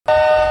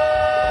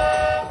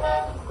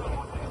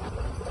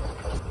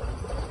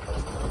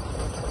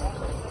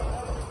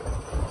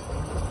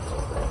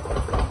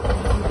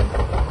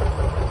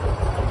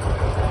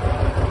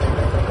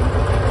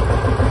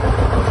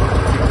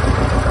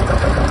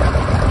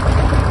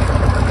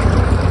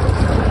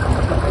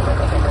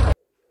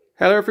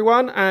Hello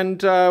everyone,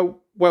 and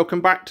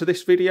welcome back to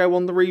this video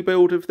on the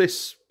rebuild of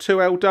this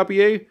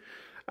 2LW.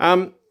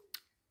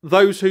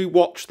 Those who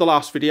watched the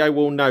last video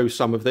will know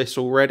some of this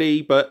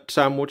already, but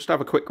we'll just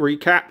have a quick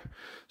recap.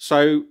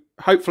 So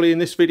hopefully in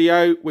this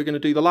video we're going to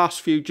do the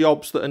last few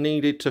jobs that are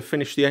needed to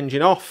finish the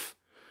engine off,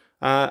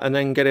 and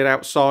then get it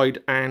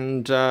outside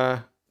and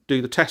do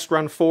the test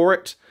run for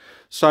it.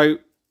 So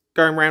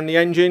going around the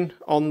engine,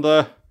 on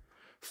the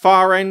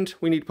far end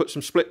we need to put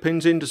some split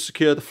pins in to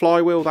secure the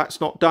flywheel. That's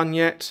not done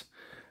yet.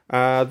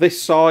 This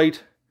side,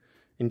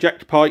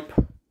 injector pipe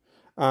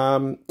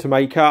to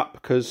make up,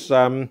 because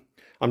I'm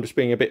just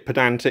being a bit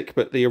pedantic,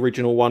 but the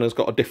original one has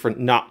got a different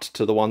nut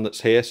to the one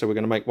that's here, so we're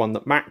going to make one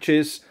that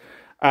matches.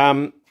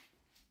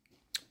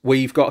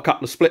 We've got a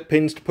couple of split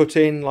pins to put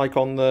in, like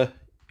on the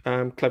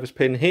clevis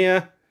pin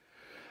here.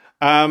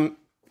 Coming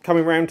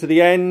round to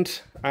the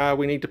end,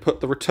 we need to put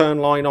the return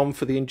line on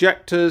for the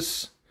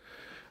injectors.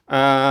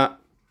 Fit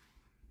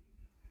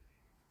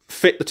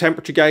the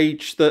temperature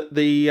gauge that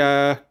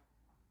the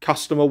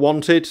customer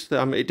wanted.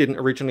 It didn't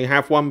originally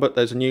have one, but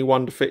there's a new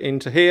one to fit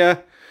into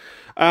here.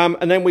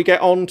 And then we get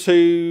on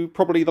to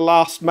probably the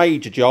last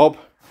major job,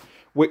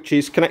 which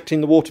is connecting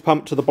the water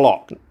pump to the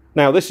block.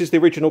 Now this is the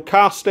original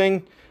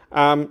casting,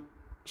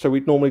 so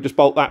we'd normally just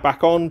bolt that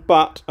back on,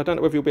 but I don't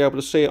know if you'll be able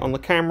to see it on the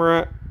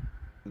camera.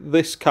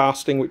 This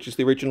casting, which is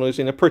the original, is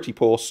in a pretty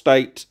poor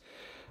state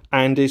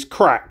and is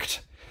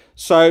cracked.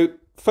 So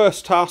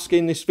first task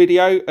in this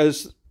video,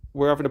 as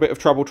we're having a bit of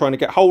trouble trying to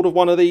get hold of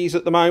one of these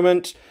at the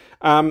moment,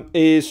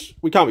 is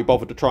we can't be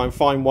bothered to try and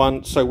find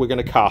one, so we're going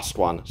to cast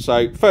one.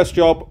 So first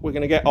job, we're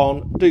going to get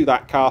on, do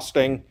that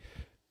casting,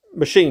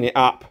 machine it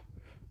up,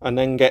 and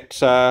then get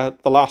the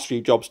last few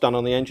jobs done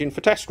on the engine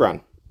for test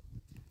run.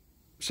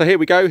 So here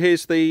we go.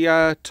 Here's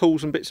the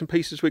tools and bits and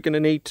pieces we're going to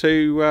need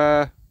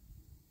to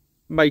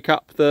make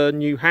up the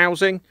new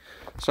housing.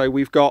 So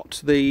we've got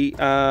the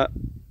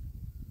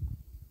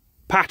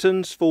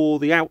patterns for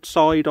the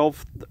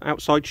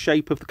outside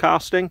shape of the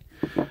casting.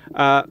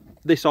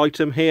 This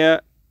item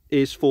here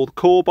is for the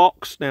core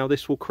box. Now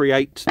this will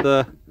create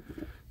the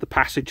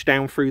passage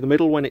down through the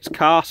middle when it's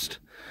cast,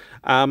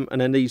 and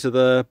then these are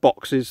the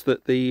boxes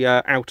that the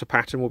outer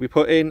pattern will be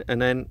put in,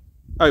 and then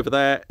over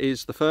there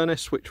is the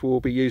furnace, which we'll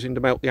be using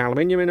to melt the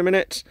aluminium in a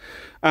minute.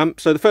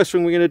 So the first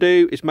thing we're going to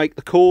do is make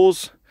the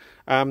cores.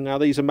 Now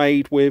these are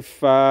made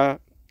with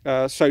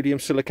sodium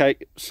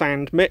silicate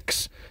sand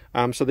mix,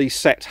 so these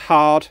set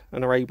hard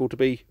and are able to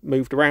be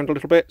moved around a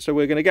little bit. So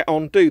we're going to get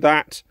on, do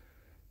that,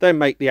 then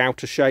make the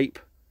outer shape,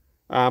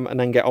 and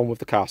then get on with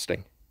the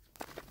casting.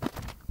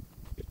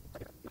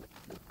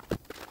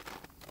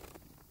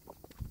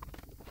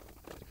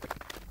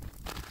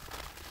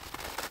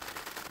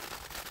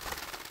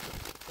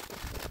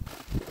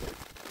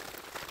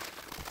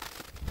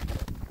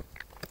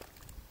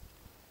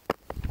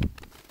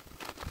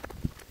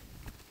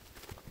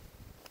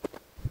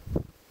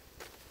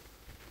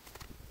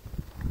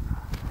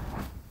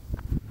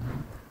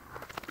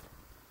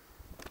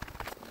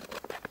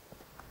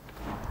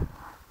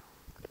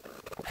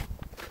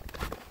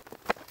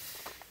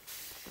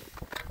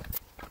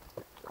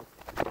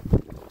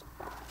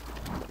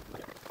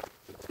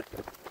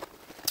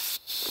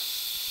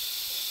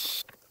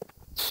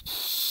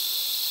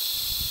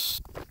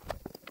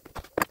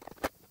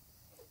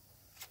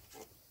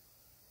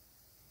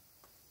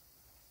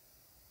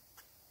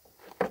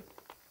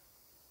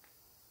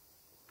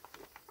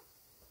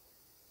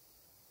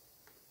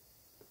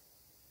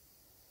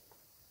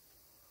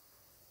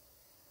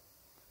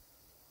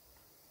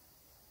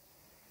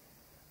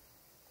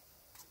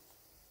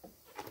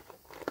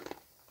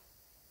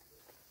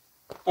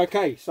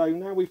 Okay, so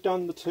now we've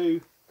done the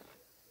two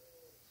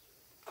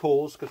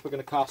cores, because we're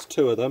going to cast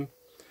two of them.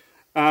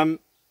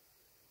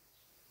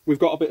 We've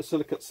got a bit of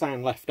silicate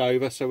sand left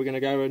over, so we're going to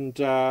go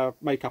and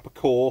make up a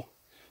core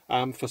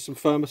for some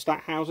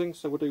thermostat housing.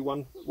 So we'll do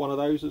one of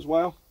those as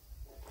well.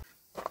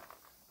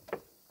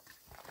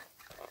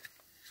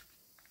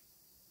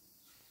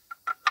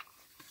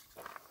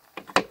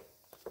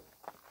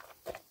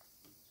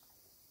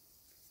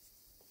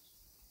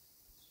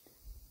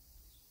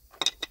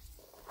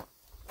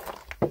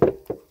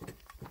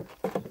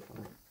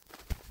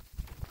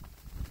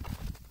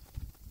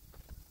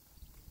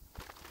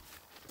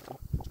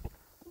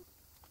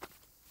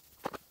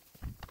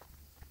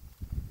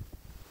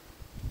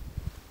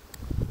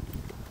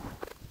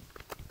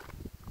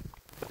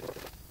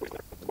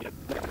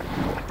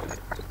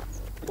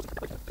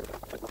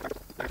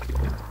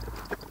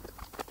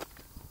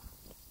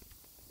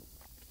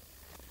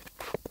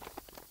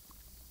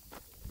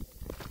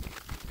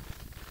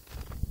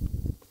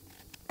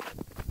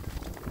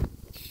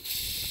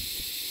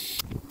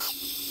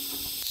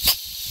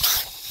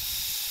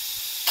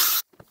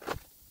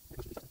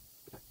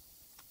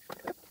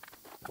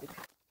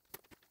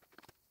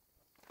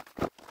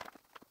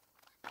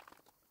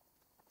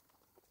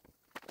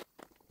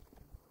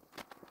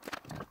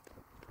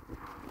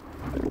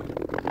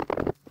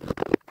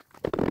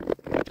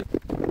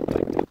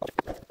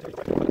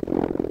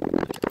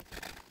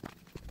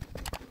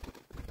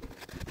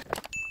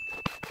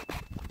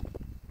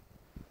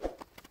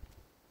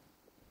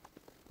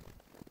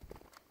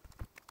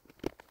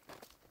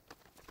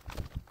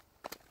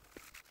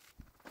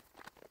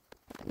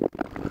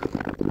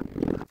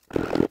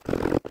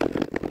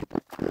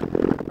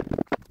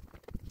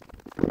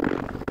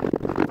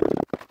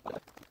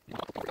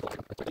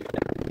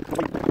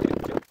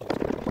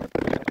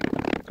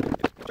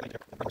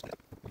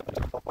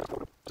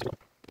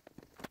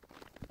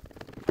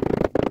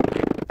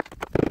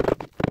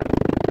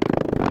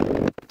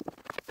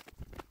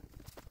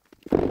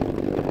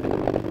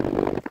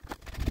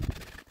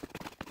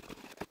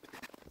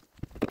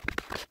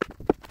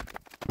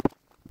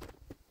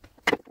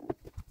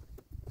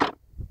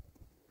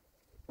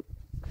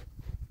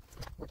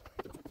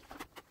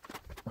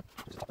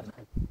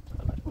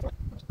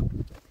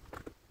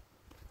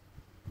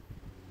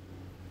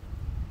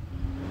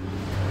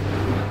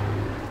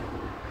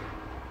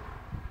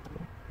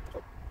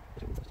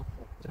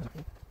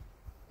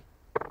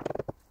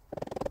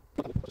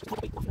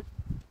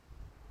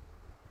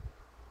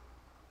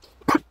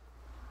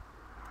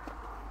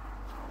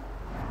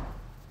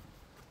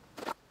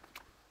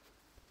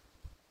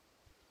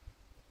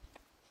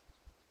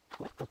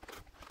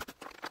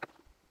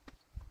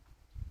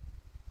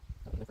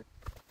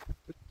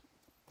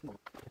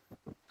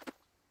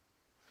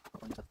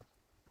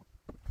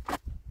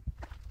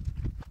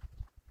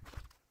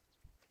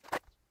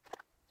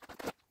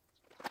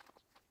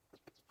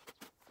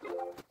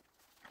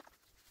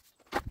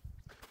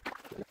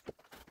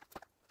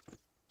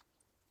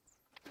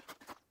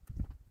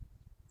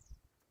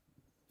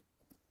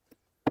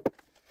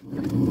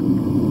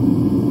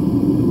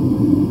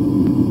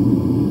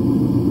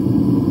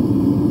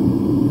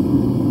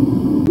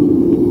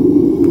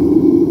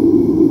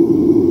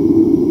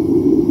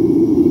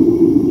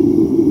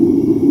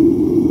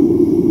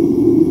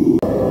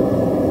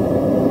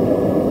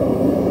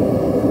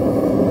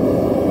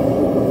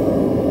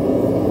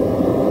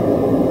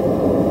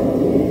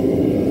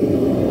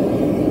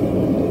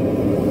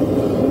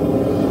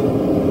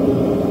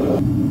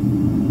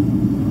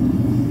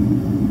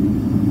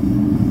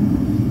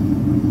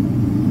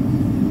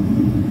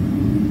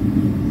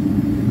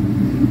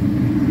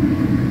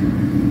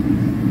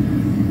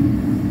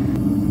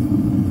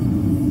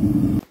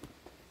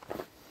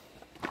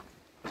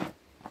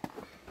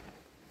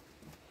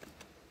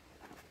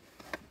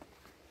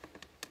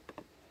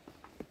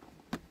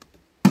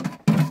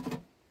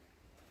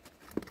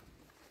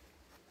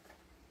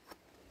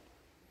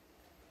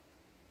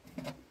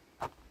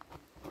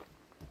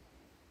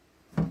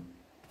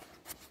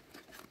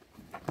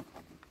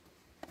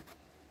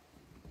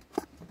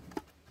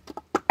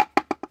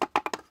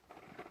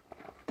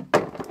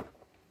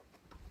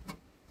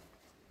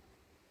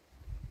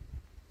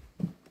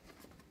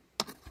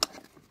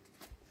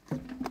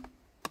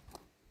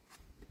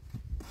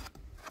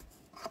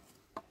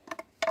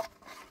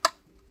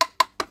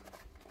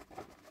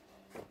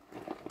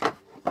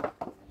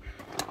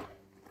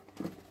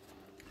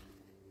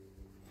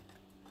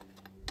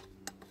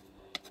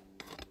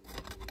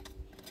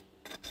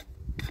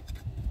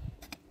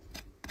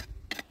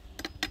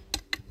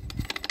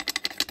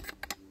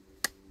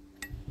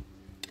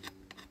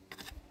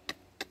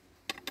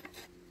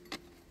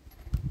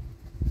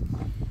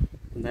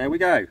 there we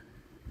go.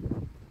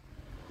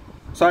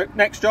 So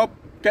next job,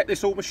 get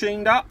this all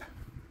machined up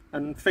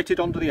and fitted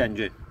onto the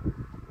engine.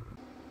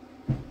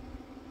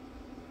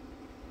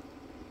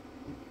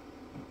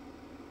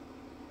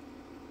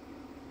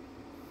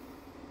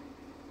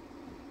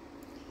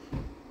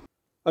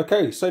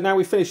 Okay, so now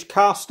we finished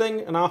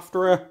casting, and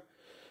after a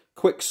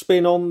quick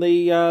spin on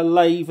the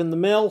lathe and the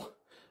mill,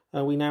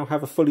 we now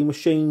have a fully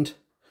machined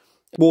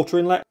water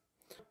inlet.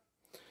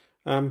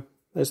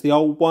 There's the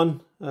old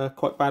one,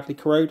 quite badly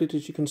corroded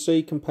as you can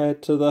see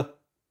compared to the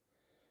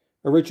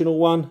original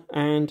one,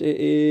 and it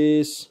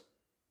is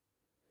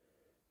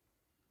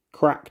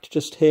cracked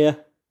just here. I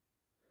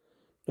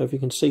don't know if you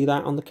can see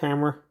that on the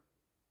camera.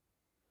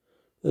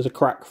 There's a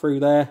crack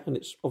through there, and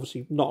it's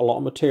obviously not a lot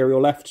of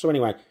material left. So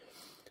anyway,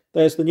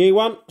 there's the new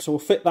one, so we'll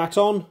fit that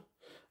on.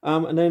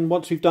 And then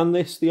once we've done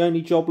this, the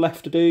only job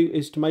left to do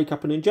is to make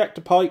up an injector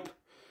pipe.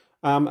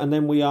 And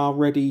then we are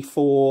ready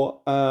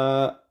for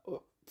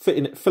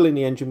filling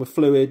the engine with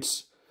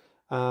fluids,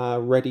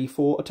 ready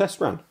for a test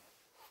run.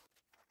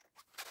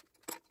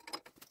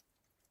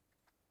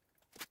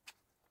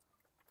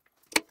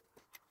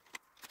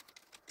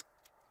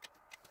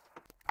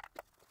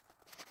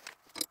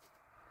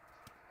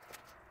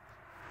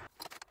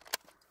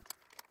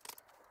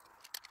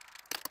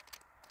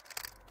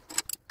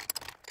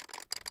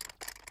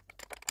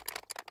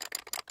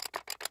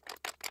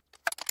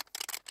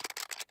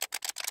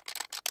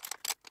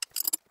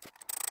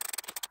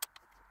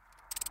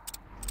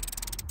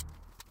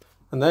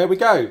 And there we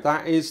go,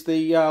 that is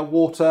the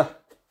water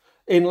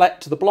inlet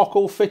to the block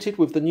all fitted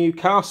with the new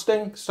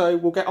casting. So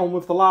we'll get on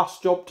with the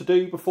last job to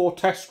do before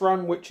test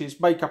run, which is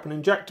make up an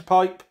injector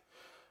pipe,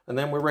 and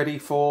then we're ready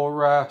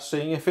for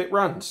seeing if it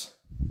runs.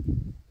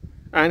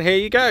 And here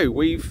you go,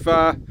 we've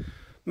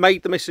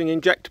made the missing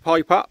injector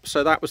pipe up,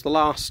 so that was the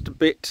last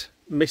bit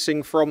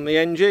missing from the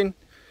engine.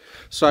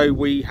 So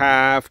we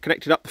have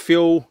connected up the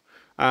fuel,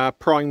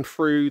 primed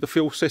through the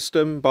fuel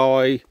system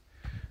by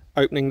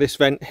opening this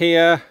vent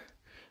here,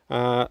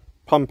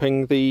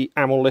 pumping the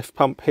ammo lift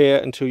pump here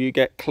until you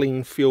get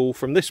clean fuel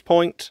from this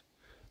point,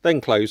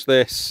 then close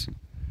this,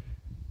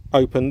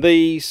 open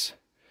these,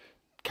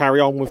 carry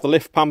on with the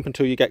lift pump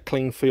until you get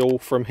clean fuel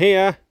from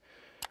here,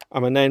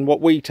 and then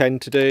what we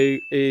tend to do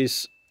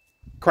is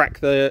crack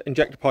the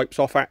injector pipes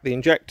off at the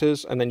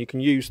injectors, and then you can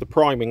use the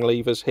priming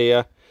levers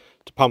here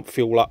to pump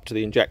fuel up to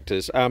the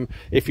injectors.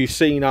 If you've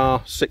seen our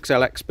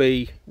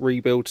 6LXB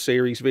rebuild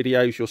series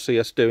videos, you'll see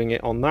us doing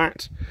it on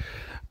that.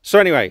 So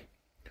anyway,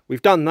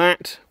 we've done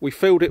that, we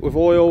filled it with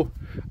oil,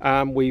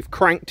 we've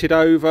cranked it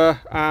over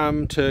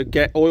to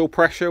get oil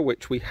pressure,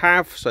 which we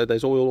have, so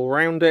there's oil all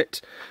around it.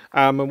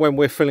 And when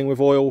we're filling with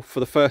oil for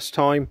the first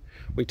time,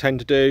 we tend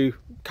to do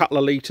a couple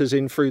of litres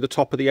in through the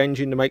top of the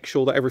engine to make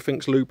sure that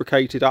everything's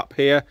lubricated up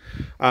here.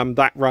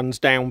 That runs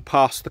down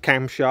past the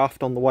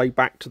camshaft on the way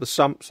back to the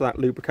sump, so that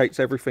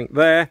lubricates everything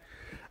there.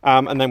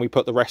 And then we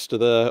put the rest of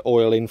the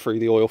oil in through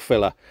the oil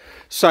filler.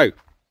 So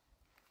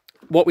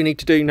what we need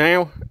to do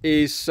now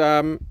is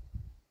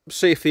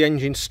see if the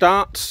engine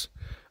starts,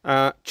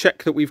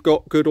 check that we've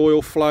got good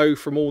oil flow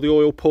from all the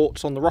oil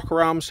ports on the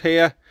rocker arms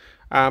here,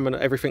 and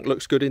everything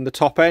looks good in the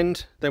top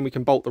end. Then we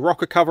can bolt the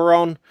rocker cover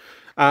on,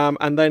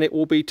 and then it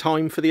will be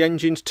time for the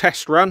engine's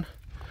test run.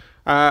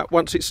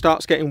 Once it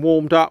starts getting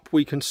warmed up,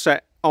 we can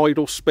set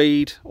idle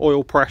speed,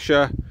 oil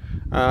pressure,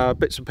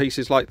 bits and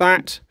pieces like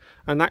that,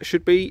 and that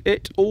should be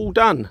it all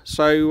done.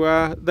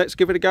 So let's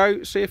give it a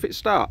go, see if it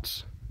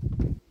starts.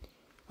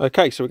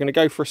 Okay, so we're going to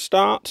go for a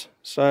start.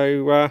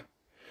 So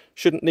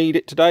shouldn't need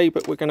it today,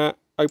 but we're going to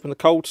open the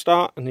cold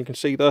start, and you can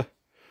see the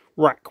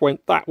rack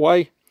went that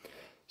way.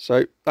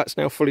 So that's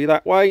now fully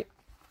that way.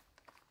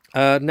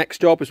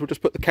 Next job is we'll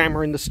just put the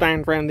camera in the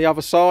stand round the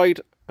other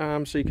side,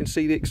 so you can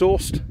see the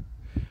exhaust,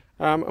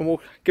 and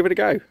we'll give it a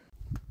go.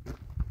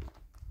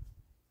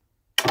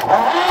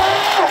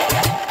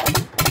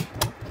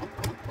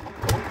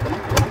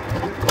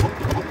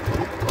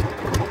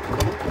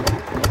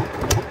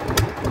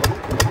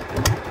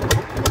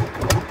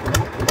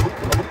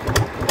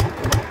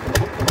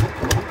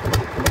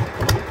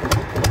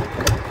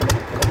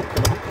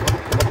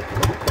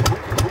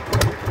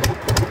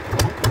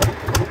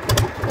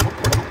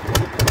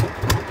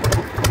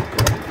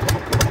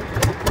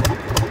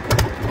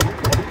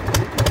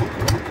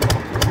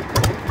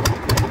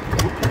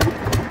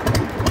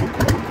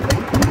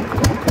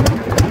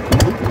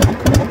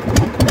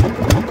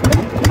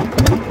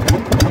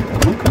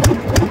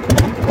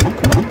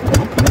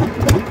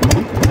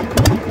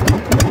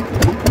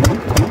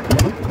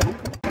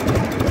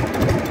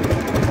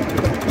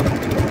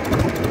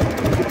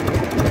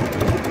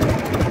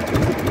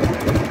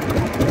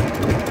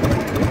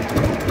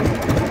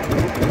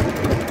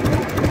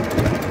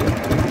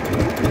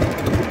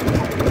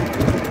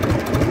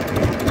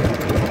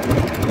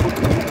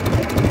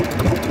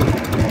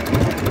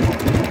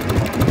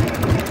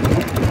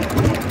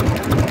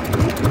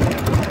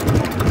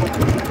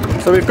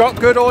 So we've got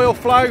good oil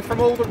flow from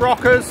all the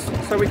rockers,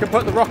 so we can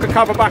put the rocker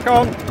cover back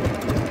on.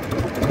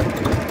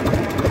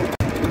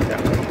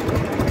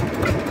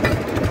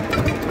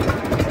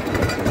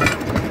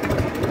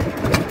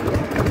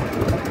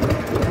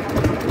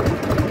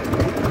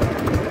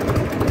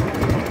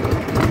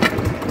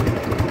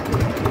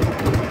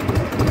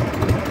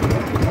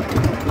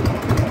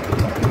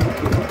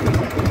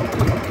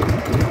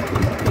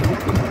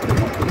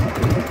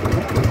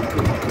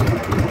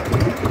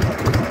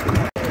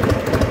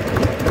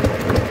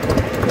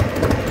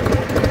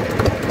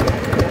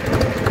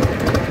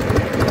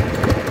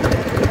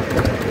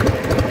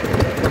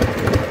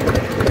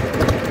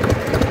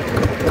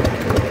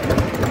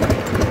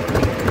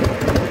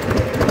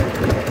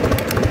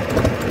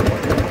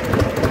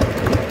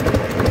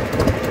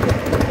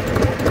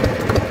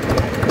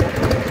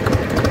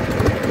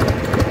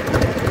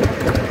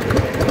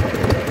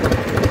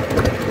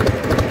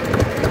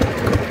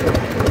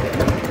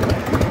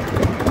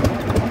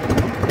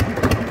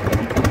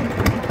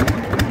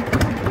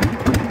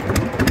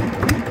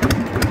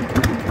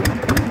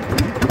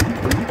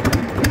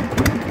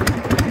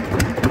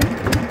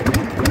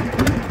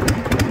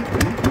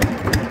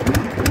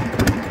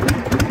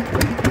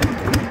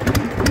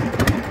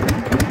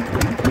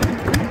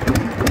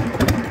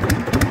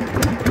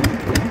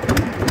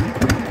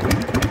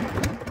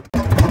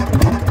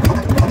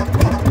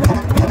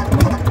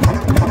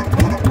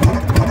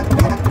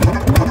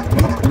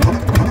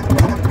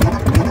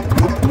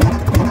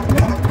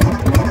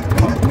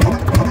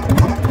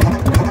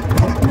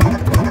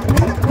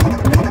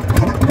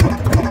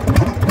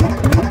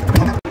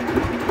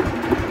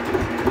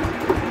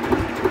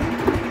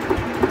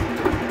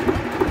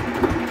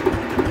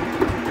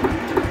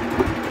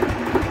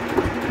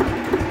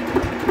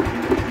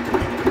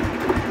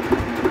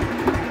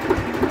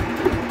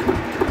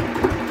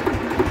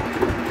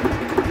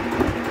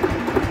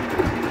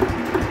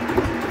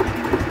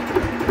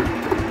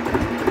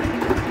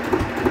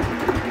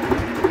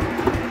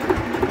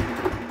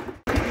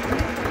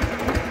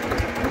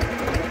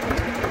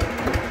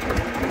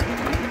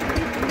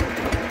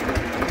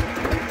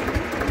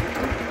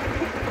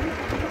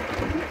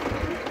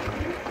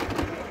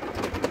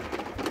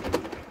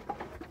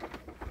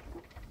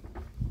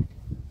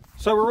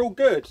 So we're all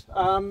good.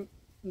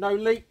 No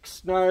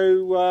leaks,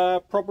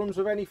 no problems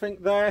with anything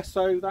there.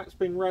 So that's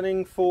been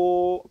running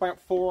for about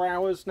 4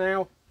 hours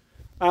now.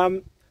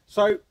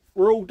 So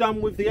we're all done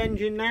with the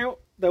engine now.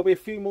 There'll be a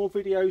few more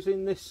videos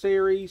in this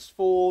series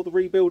for the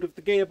rebuild of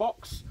the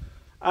gearbox.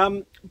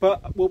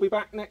 But we'll be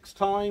back next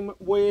time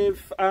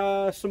with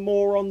some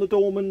more on the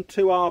Dorman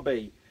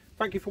 2RB.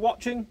 Thank you for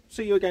watching.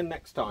 See you again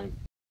next time.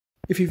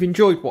 If you've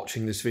enjoyed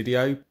watching this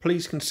video,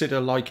 please consider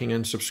liking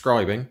and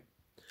subscribing.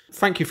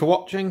 Thank you for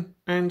watching,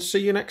 and see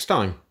you next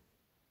time.